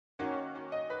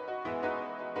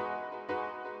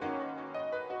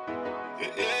The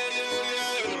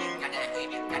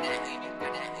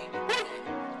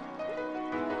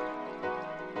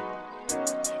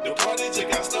party just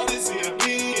got started, see a B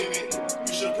in it.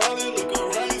 You should probably look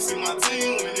around and see my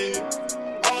team with it.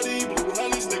 All these blue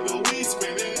honeys, nigga, we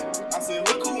spinning. I said,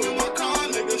 look who in my car,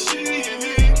 nigga, she in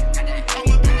it.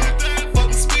 I'ma do that dance for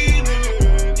the speed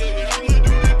limit. Yeah, I'ma do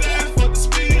that dance for the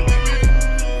speed limit.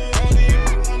 All these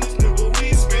blue honeys, nigga, we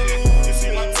spinning. You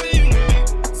see my team with it.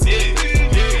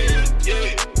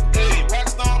 Yeah. Hey,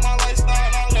 rockstar, my lifestyle,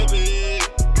 I love it.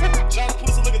 Johnny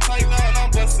Pussy looking tight now, and I'm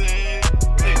bustin'.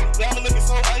 Hey, diamond looking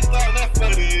so iced out, that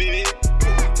funny.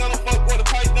 Tell them fuck boy to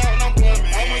pipe down, I'm coming.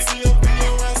 I'ma see a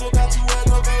video razzel, got you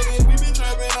aggravated. We been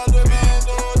trapping on the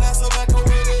bando, that's a back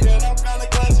with it. And I'm kinda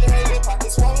glad you hate it.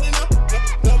 Pockets swollen up,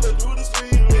 never do the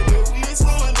speed limit. We ain't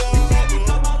slowing down.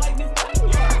 My life is better than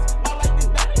yours. My life is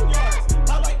better than yours.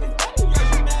 My life is better than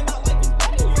yours. You mad? My life is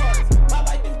better than yours. My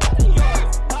life is better than yours.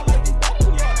 My life is better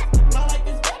than yours. My life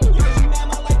is better than yours. You mad?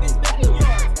 My life is better than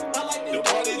yours. My life is The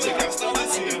party just got started,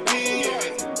 see a B in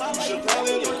it. You should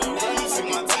probably look around and see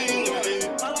my team with it.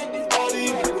 All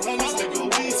these blue honeys, nigga,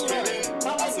 we spinning.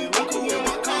 I said, look who in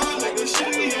my car, nigga, she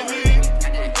in it.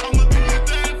 I'ma do that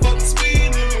dance for the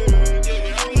speed limit.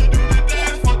 Yeah, I'ma do that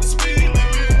dance for the speed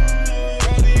limit.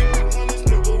 All these blue honeys,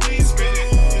 nigga, we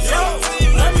spinning. Yo,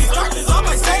 let me start this off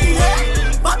by saying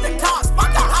that. Fuck the cops,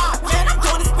 fuck the hot, man, I'm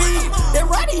doing the speed. They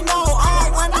ready know,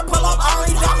 when I pull up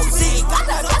R-E-double-C. Got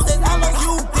that justice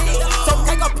L-O-U-D. So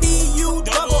take a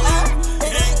P-U-double-F,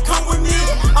 it ain't come with me.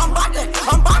 I'm about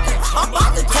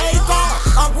to take off.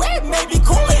 I'm with maybe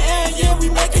cooler and yeah, we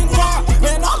making guap.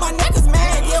 Man, all my niggas,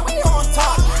 man, yeah, we on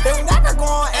top. They never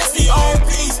going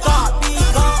S-C-O-P, stop,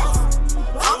 because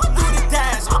I'ma do the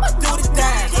dash.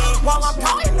 While I'm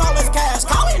counting all this cash,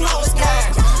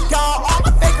 Y'all, all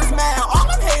the fakers mad, all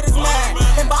them haters mad.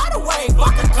 And by the way,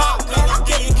 fuck a cop, man, I'm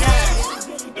getting cash.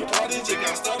 The party just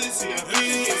got started, see a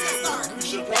B in it. You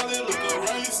should probably look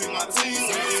around, you see my team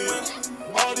with it.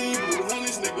 All these blue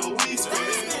honeys, nigga, we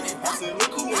spinning. I said,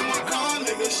 look who